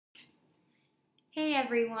Hey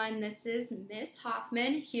everyone, this is Miss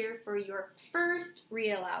Hoffman here for your first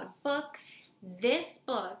Read Aloud book. This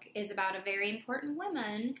book is about a very important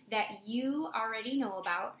woman that you already know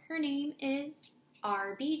about. Her name is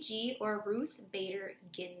RBG, or Ruth Bader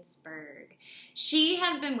Ginsburg. She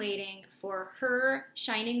has been waiting for her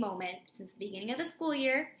shining moment since the beginning of the school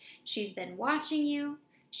year. She's been watching you.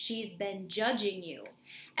 She's been judging you.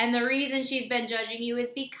 And the reason she's been judging you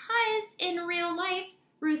is because in real life,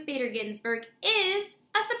 Ruth Bader Ginsburg is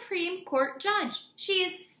a Supreme Court judge. She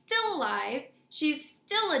is still alive, she's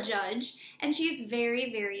still a judge, and she's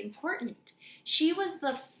very, very important. She was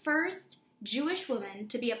the first Jewish woman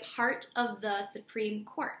to be a part of the Supreme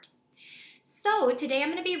Court. So today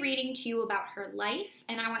I'm going to be reading to you about her life,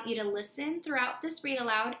 and I want you to listen throughout this read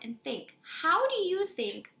aloud and think, how do you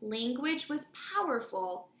think language was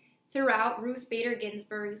powerful throughout Ruth Bader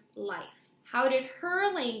Ginsburg's life? How did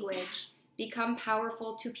her language become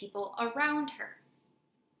powerful to people around her?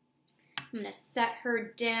 I'm going to set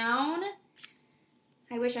her down.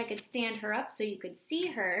 I wish I could stand her up so you could see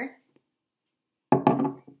her.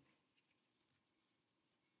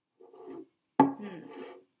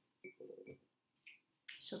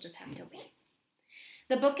 She'll just have to wait.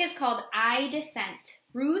 The book is called I Dissent.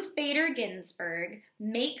 Ruth Bader Ginsburg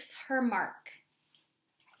makes her mark.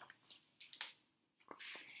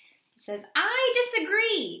 It says, I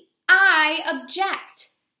disagree. I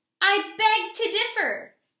object. I beg to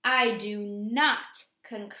differ. I do not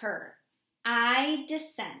concur. I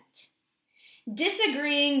dissent.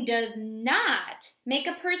 Disagreeing does not make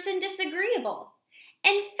a person disagreeable.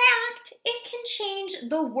 In fact, it can change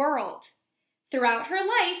the world. Throughout her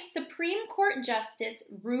life, Supreme Court Justice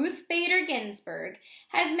Ruth Bader Ginsburg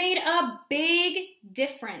has made a big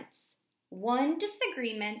difference, one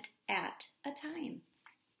disagreement at a time.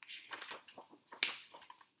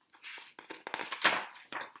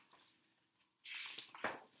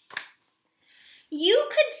 You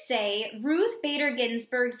could say Ruth Bader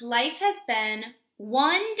Ginsburg's life has been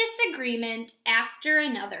one disagreement after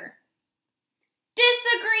another.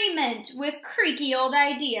 Disagreement with creaky old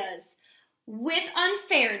ideas, with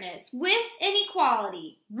unfairness, with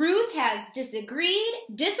inequality. Ruth has disagreed,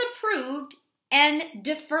 disapproved, and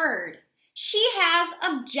deferred. She has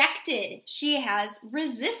objected. She has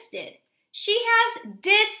resisted. She has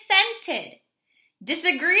dissented.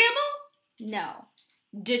 Disagreeable? No.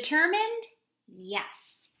 Determined?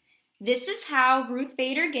 Yes. This is how Ruth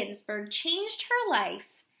Bader Ginsburg changed her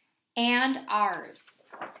life and ours.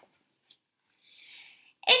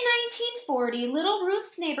 In 1940, Little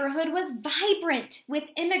Ruth's neighborhood was vibrant with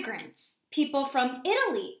immigrants, people from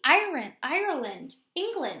Italy, Ireland,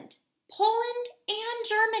 England, Poland, and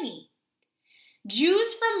Germany.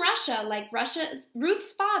 Jews from Russia, like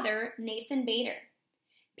Ruth's father, Nathan Bader.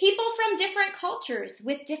 People from different cultures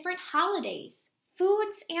with different holidays,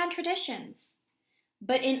 foods, and traditions.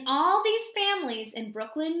 But in all these families in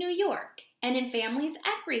Brooklyn, New York, and in families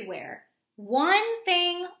everywhere, one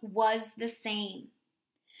thing was the same.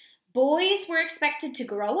 Boys were expected to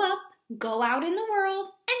grow up, go out in the world,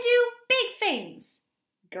 and do big things.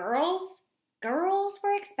 Girls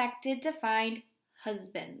were expected to find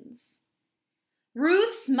husbands.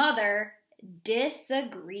 Ruth's mother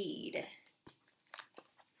disagreed.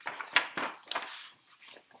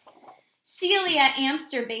 Celia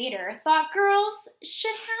Amster Bader thought girls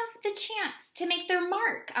should have the chance to make their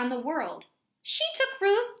mark on the world. She took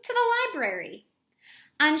Ruth to the library.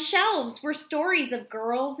 On shelves were stories of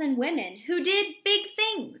girls and women who did big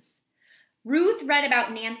things. Ruth read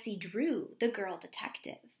about Nancy Drew, the girl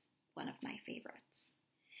detective, one of my favorites.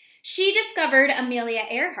 She discovered Amelia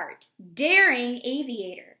Earhart, daring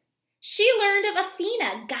aviator. She learned of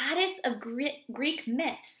Athena, goddess of Greek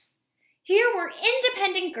myths. Here were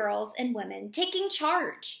independent girls and women taking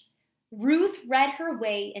charge. Ruth read her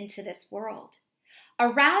way into this world.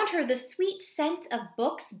 Around her, the sweet scent of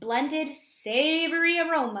books blended savory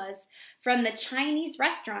aromas from the Chinese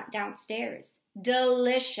restaurant downstairs.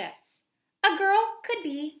 Delicious. A girl could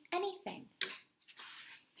be anything.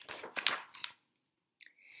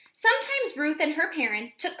 Sometimes Ruth and her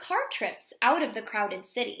parents took car trips out of the crowded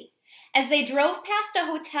city. As they drove past a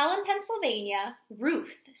hotel in Pennsylvania,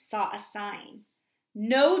 Ruth saw a sign.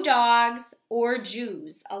 No dogs or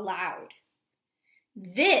Jews allowed.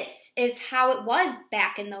 This is how it was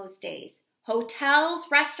back in those days. Hotels,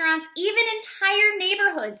 restaurants, even entire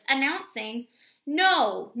neighborhoods announcing,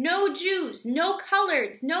 no Jews, no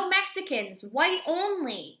coloreds, no Mexicans, white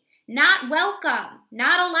only, not welcome,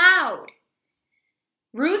 not allowed.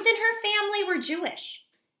 Ruth and her family were Jewish.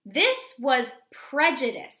 This was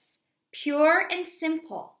prejudice, pure and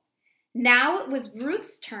simple. Now it was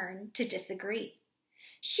Ruth's turn to disagree.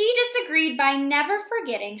 She disagreed by never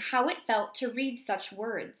forgetting how it felt to read such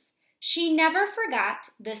words. She never forgot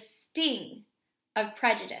the sting of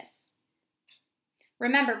prejudice.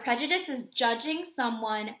 Remember, prejudice is judging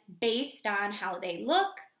someone based on how they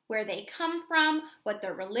look, where they come from, what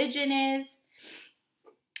their religion is,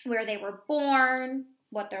 where they were born,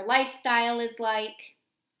 what their lifestyle is like.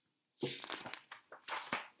 In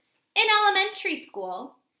elementary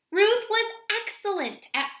school, Ruth was excellent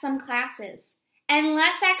at some classes and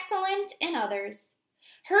less excellent in others.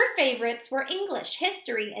 Her favorites were English,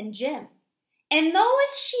 history, and gym. In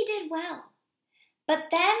those she did well. But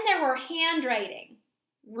then there were handwriting.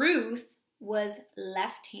 Ruth was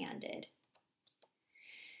left-handed.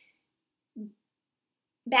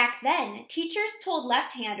 Back then, teachers told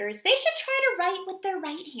left-handers they should try to write with their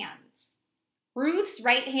right hands. Ruth's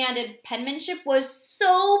right-handed penmanship was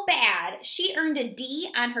so bad, she earned a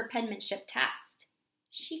D on her penmanship test.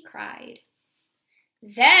 She cried.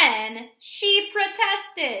 Then she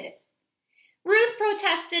protested. Ruth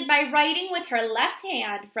protested by writing with her left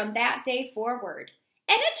hand from that day forward,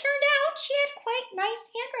 and it turned out she had quite nice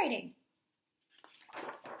handwriting.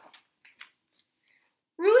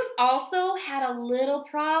 Ruth also had a little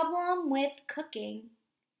problem with cooking.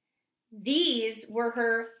 These were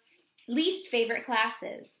her least favorite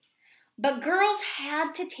classes, but girls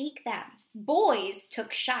had to take them. Boys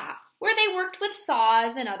took shop, where they worked with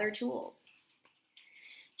saws and other tools.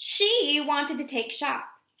 She wanted to take shop.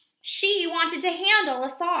 She wanted to handle a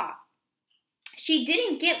saw. She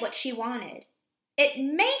didn't get what she wanted. It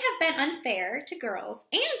may have been unfair to girls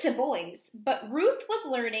and to boys, but Ruth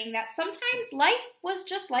was learning that sometimes life was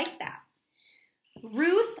just like that.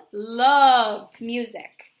 Ruth loved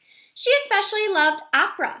music. She especially loved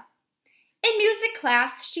opera. In music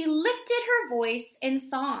class, she lifted her voice in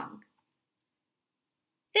song.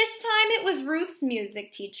 This time it was Ruth's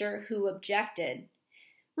music teacher who objected.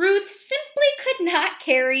 Ruth simply could not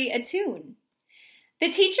carry a tune. The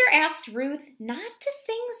teacher asked Ruth not to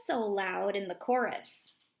sing so loud in the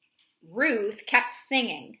chorus. Ruth kept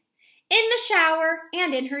singing. In the shower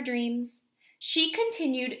and in her dreams, she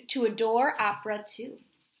continued to adore opera too.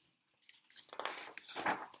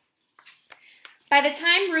 By the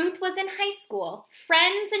time Ruth was in high school,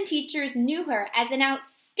 friends and teachers knew her as an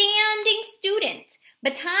outstanding student,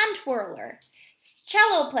 baton twirler,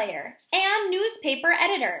 cello player, and newspaper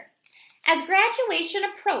editor. As graduation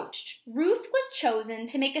approached, Ruth was chosen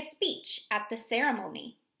to make a speech at the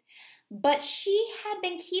ceremony. But she had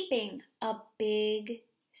been keeping a big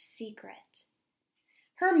secret.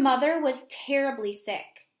 Her mother was terribly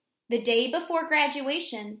sick. The day before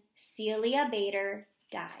graduation, Celia Bader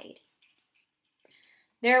died.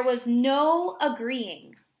 There was no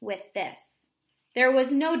agreeing with this. There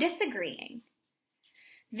was no disagreeing.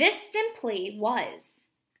 This simply was.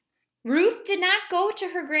 Ruth did not go to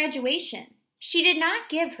her graduation. She did not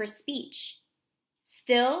give her speech.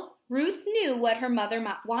 Still, Ruth knew what her mother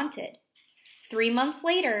wanted. 3 months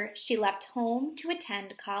later, she left home to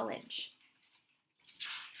attend college.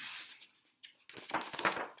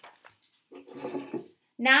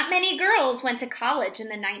 Not many girls went to college in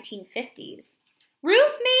the 1950s.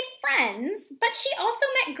 Ruth made friends, but she also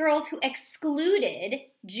met girls who excluded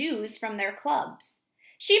Jews from their clubs.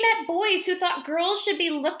 She met boys who thought girls should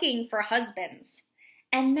be looking for husbands.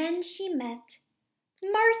 And then she met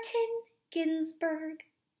Martin Ginsburg.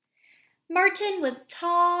 Martin was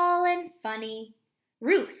tall and funny.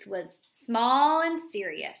 Ruth was small and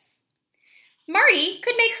serious. Marty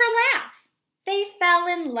could make her laugh. They fell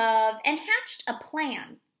in love and hatched a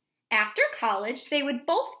plan. After college, they would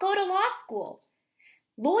both go to law school.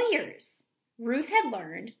 Lawyers, Ruth had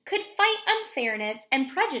learned, could fight unfairness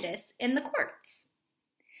and prejudice in the courts.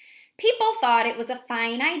 People thought it was a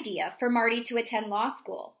fine idea for Marty to attend law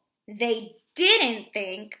school. They didn't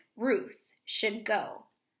think Ruth should go.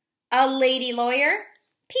 A lady lawyer?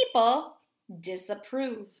 People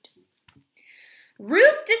disapproved.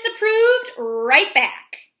 Ruth disapproved right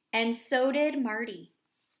back, and so did Marty.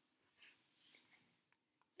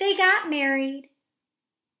 They got married.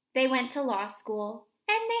 They went to law school,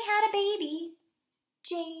 and they had a baby,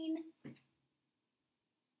 Jane.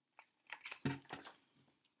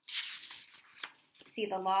 See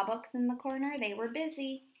the law books in the corner? They were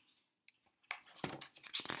busy.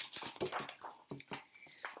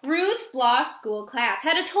 Ruth's law school class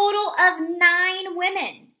had a total of 9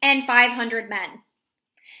 women and 500 men.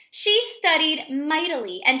 She studied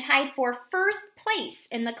mightily and tied for first place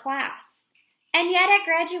in the class. And yet at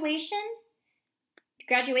graduation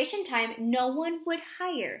time, no one would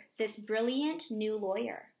hire this brilliant new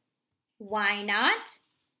lawyer. Why not?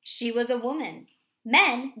 She was a woman.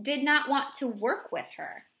 Men did not want to work with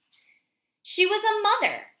her. She was a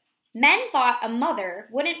mother. Men thought a mother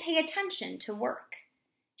wouldn't pay attention to work.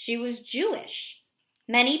 She was Jewish.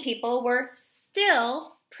 Many people were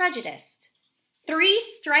still prejudiced. 3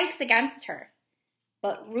 strikes against her.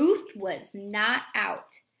 But Ruth was not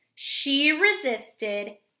out. She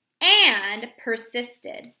resisted and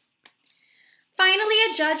persisted. Finally,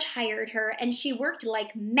 a judge hired her, and she worked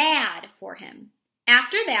like mad for him.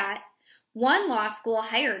 After that, one law school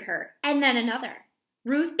hired her, and then another.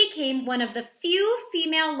 Ruth became one of the few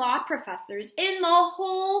female law professors in the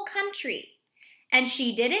whole country. And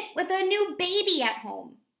she did it with a new baby at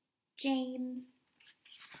home, James.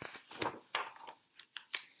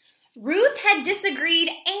 Ruth had disagreed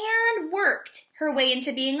and worked her way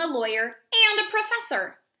into being a lawyer and a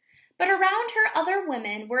professor. But around her, other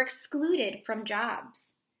women were excluded from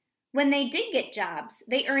jobs. When they did get jobs,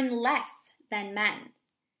 they earned less than men.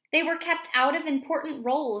 They were kept out of important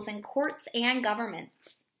roles in courts and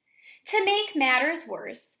governments. To make matters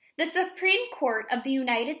worse, the Supreme Court of the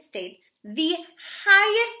United States, the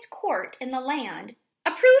highest court in the land,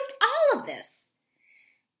 approved all of this.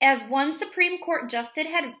 As one Supreme Court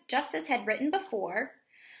justice had written before,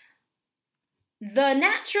 the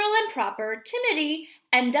natural and proper timidity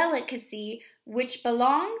and delicacy which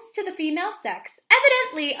belongs to the female sex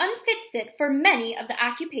evidently unfits it for many of the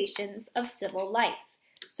occupations of civil life.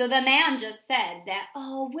 So the man just said that,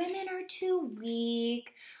 oh, women are too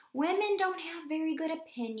weak. Women don't have very good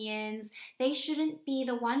opinions. They shouldn't be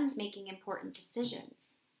the ones making important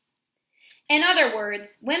decisions. In other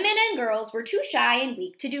words, women and girls were too shy and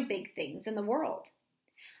weak to do big things in the world.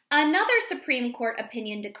 Another Supreme Court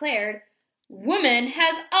opinion declared, woman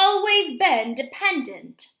has always been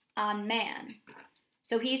dependent on man.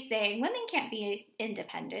 So he's saying women can't be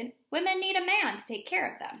independent. Women need a man to take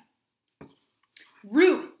care of them.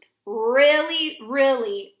 Ruth really,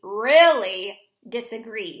 really, really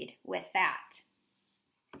disagreed with that.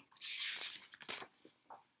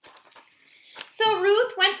 So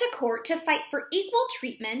Ruth went to court to fight for equal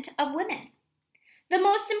treatment of women. The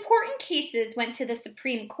most important cases went to the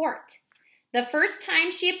Supreme Court. The first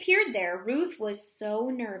time she appeared there, Ruth was so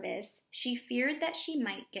nervous, she feared that she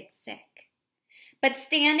might get sick. But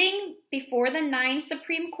standing before the 9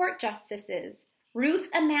 Supreme Court justices, Ruth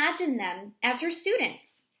imagined them as her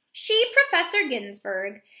students. She, Professor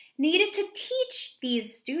Ginsburg, needed to teach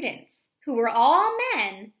these students, who were all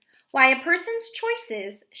men, why a person's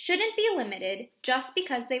choices shouldn't be limited just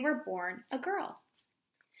because they were born a girl.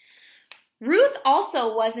 Ruth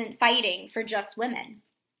also wasn't fighting for just women.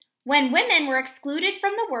 When women were excluded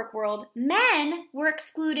from the work world, men were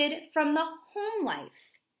excluded from the home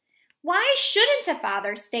life. Why shouldn't a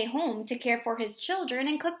father stay home to care for his children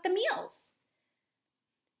and cook the meals?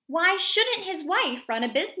 Why shouldn't his wife run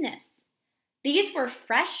a business? These were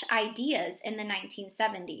fresh ideas in the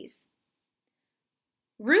 1970s.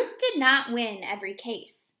 Ruth did not win every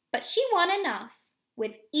case, but she won enough.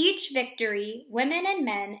 With each victory, women and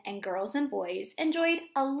men and girls and boys enjoyed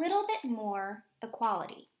a little bit more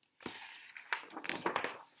equality.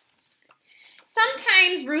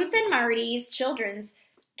 Sometimes Ruth and Marty's children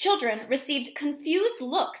received confused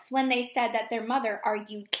looks when they said that their mother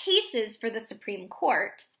argued cases for the Supreme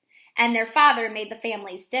Court and their father made the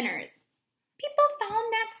family's dinners. People found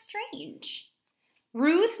that strange.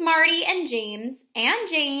 Ruth, Marty, and James and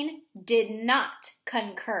Jane did not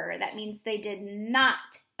concur. That means they did not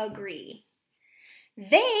agree.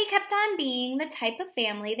 They kept on being the type of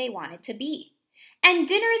family they wanted to be. And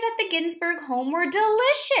dinners at the Ginsburg home were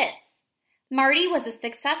delicious. Marty was a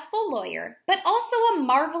successful lawyer, but also a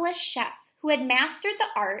marvelous chef who had mastered the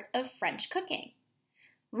art of French cooking.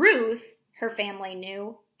 Ruth, her family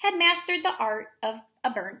knew, had mastered the art of a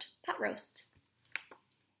burnt pot roast.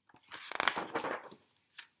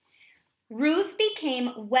 Ruth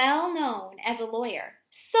became well known as a lawyer,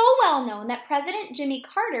 so well known that President Jimmy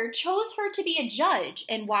Carter chose her to be a judge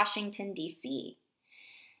in Washington, D.C.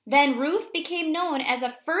 Then Ruth became known as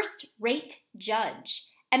a first-rate judge,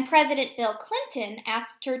 and President Bill Clinton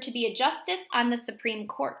asked her to be a justice on the Supreme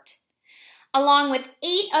Court. Along with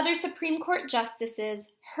 8 other Supreme Court justices,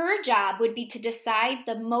 her job would be to decide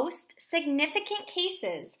the most significant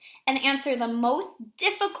cases and answer the most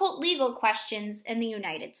difficult legal questions in the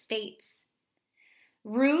United States.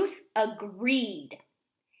 Ruth agreed.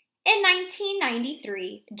 In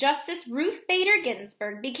 1993, Justice Ruth Bader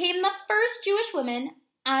Ginsburg became the first Jewish woman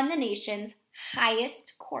on the nation's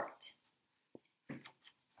highest court.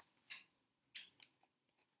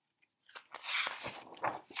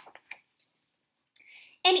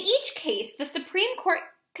 In each case, the Supreme Court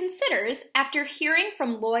considers, after hearing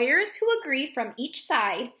from lawyers who agree from each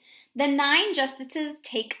side, the 9 justices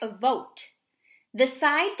take a vote. The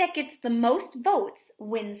side that gets the most votes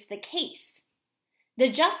wins the case. The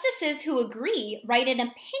justices who agree write an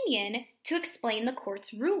opinion to explain the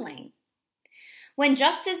court's ruling. When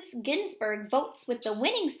Justice Ginsburg votes with the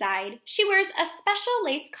winning side, she wears a special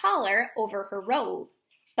lace collar over her robe.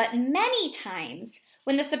 But many times,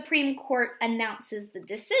 when the Supreme Court announces the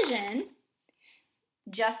decision,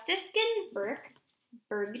 Justice Ginsburg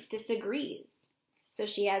disagrees. So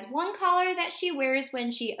she has one collar that she wears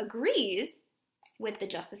when she agrees with the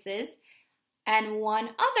justices, and one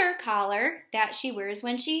other collar that she wears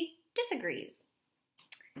when she disagrees.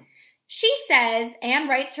 She says and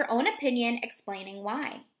writes her own opinion explaining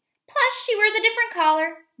why. Plus, she wears a different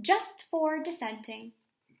collar just for dissenting.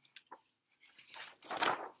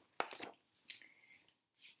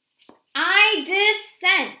 I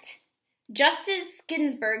dissent. Justice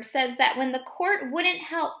Ginsburg says that when the court wouldn't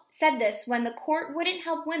help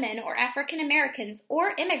women or African Americans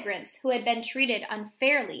or immigrants who had been treated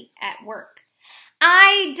unfairly at work.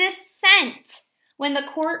 I dissent when the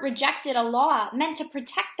court rejected a law meant to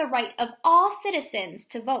protect the right of all citizens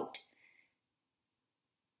to vote,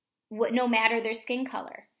 no matter their skin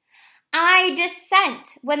color. I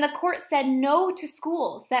dissent when the court said no to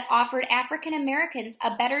schools that offered African Americans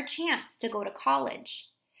a better chance to go to college.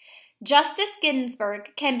 Justice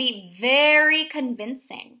Ginsburg can be very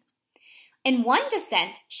convincing. In one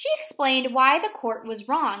dissent, she explained why the court was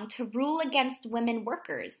wrong to rule against women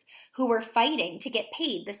workers who were fighting to get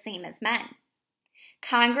paid the same as men.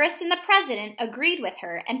 Congress and the president agreed with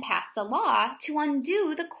her and passed a law to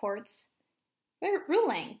undo the court's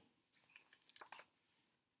ruling.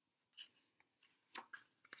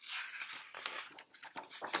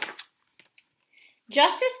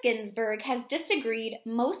 Justice Ginsburg has disagreed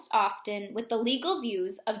most often with the legal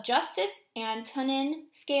views of Justice Antonin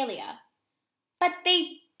Scalia. But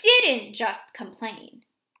they didn't just complain.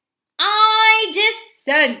 I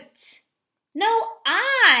dissent. No,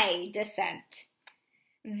 I dissent.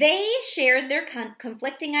 They shared their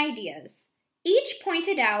conflicting ideas. Each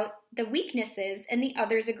pointed out the weaknesses in the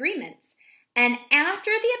other's agreements. And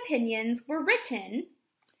after the opinions were written,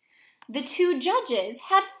 the two judges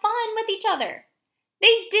had fun with each other.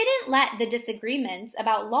 They didn't let the disagreements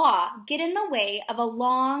about law get in the way of a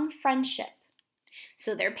long friendship.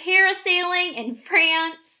 So they're parasailing in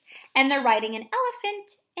France, and they're riding an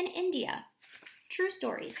elephant in India. True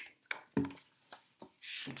stories.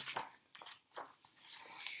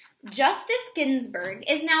 Justice Ginsburg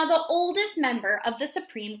is now the oldest member of the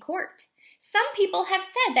Supreme Court. Some people have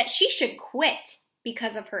said that she should quit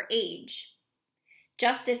because of her age.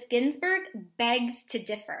 Justice Ginsburg begs to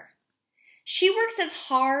differ. She works as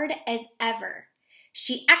hard as ever.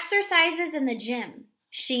 She exercises in the gym.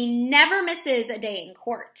 She never misses a day in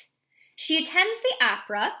court. She attends the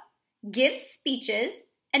opera, gives speeches,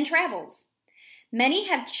 and travels. Many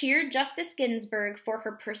have cheered Justice Ginsburg for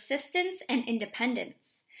her persistence and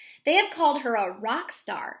independence. They have called her a rock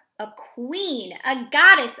star, a queen, a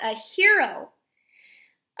goddess, a hero.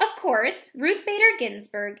 Of course, Ruth Bader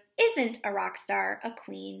Ginsburg isn't a rock star, a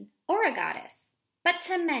queen, or a goddess, but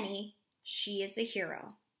to many, she is a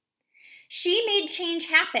hero. She made change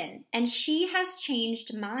happen, and she has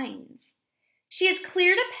changed minds. She has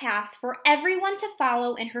cleared a path for everyone to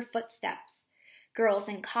follow in her footsteps. Girls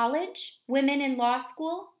in college, women in law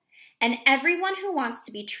school, and everyone who wants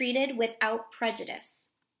to be treated without prejudice.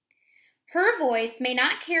 Her voice may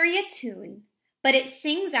not carry a tune, but it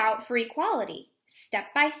sings out for equality.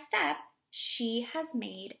 Step by step, she has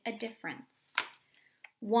made a difference.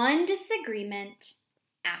 One disagreement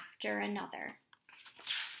after another.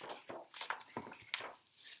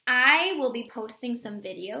 I will be posting some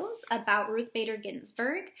videos about Ruth Bader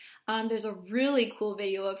Ginsburg. There's a really cool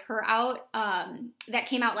video of her out that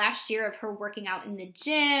came out last year of her working out in the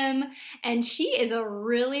gym, and she is a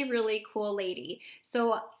really, really cool lady.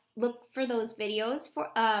 So look for those videos for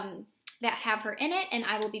that have her in it, and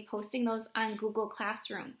I will be posting those on Google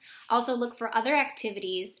Classroom. Also look for other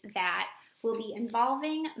activities that will be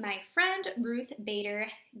involving my friend Ruth Bader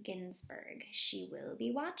Ginsburg. She will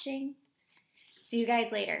be watching. See you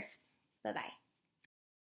guys later. Bye-bye.